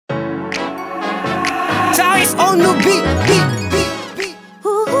Ties on the beat.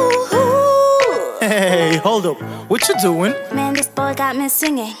 Hey, hold up. What you doing? Man, this boy got me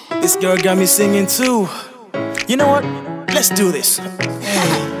singing. This girl got me singing too. You know what? Let's do this.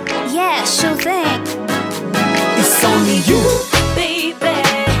 Yeah, sure thing. It's only you, baby.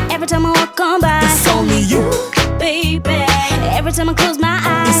 Every time I walk on by, it's only you, baby. Every time I close my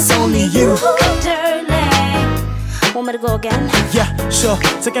eyes, it's only you, darling. Want me to go again? Yeah, sure.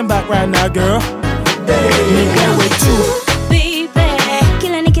 Taking back right now, girl. Ni wewe tu, baby.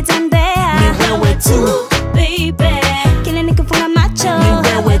 Kila nikitembea, ni wewe tu, baby. Kila nikifunga macho, ni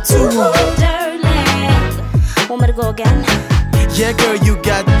wewe tu, darling. Want me to go again? Yeah, girl, you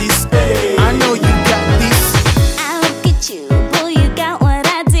got this. I know you got this. I look at you, boy, you got what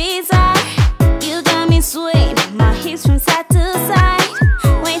I desire. You got me swaying, my hips from side to side.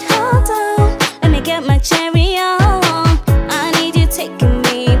 Wait, hold on, let me get my cherry on. I need you taking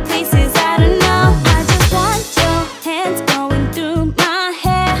me places I don't know. I just want your hands going through my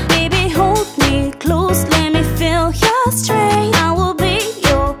hair. Baby, hold me close, let me feel your strength. I will be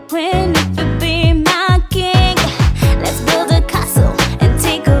your queen if you be my king. Let's build a castle and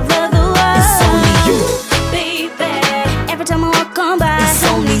take over the world. It's only you, baby. Every time I walk on by, it's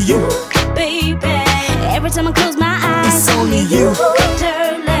only you, baby. Every time I close my eyes, it's only you,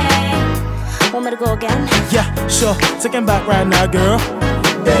 darling. Want me to go again? Yeah, sure. Taking back right now, girl.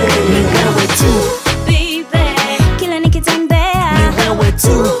 Ni wewe tu, baby. Kila nikitembea, ni wewe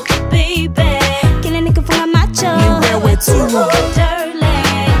tu, baby. Kila nikifunga macho, ni wewe tu,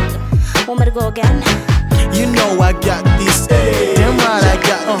 darling. Want me to go again? You know I got this. Damn right I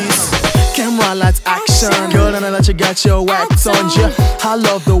got this. Camera lights action. Girl, I know that you got your wax on. Yeah, I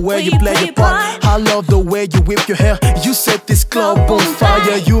love the way you play your part. I love the way you whip your hair. You set this club on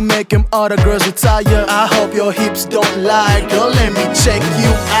fire. You make them other girls retire. I hope your hips don't lie. Girl, let me check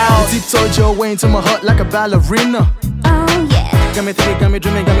you out. Tiptoed your way into my heart like a ballerina. Oh yeah. Got me thinking, got me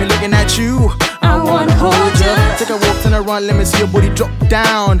dreaming, got me looking at you. I wanna hold you. Take a walk, turn around, let me see your booty drop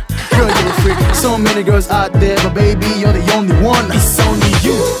down. Girl, you're a freak. So many girls out there, but baby, you're the only one. It's only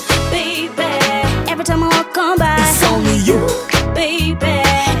you, baby. Every time I walk on by, it's only you, baby.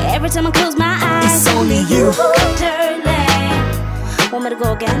 Every time I close my eyes, it's only you, darling. Want me to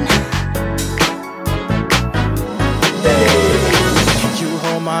go again? You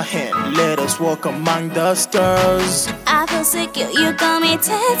hold my hand, let us walk among the stars. I feel secure, you got me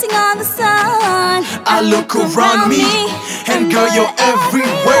dancing on the sun. I look around me, and girl, you're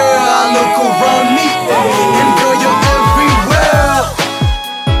everywhere. I look around me, and girl, you're everywhere.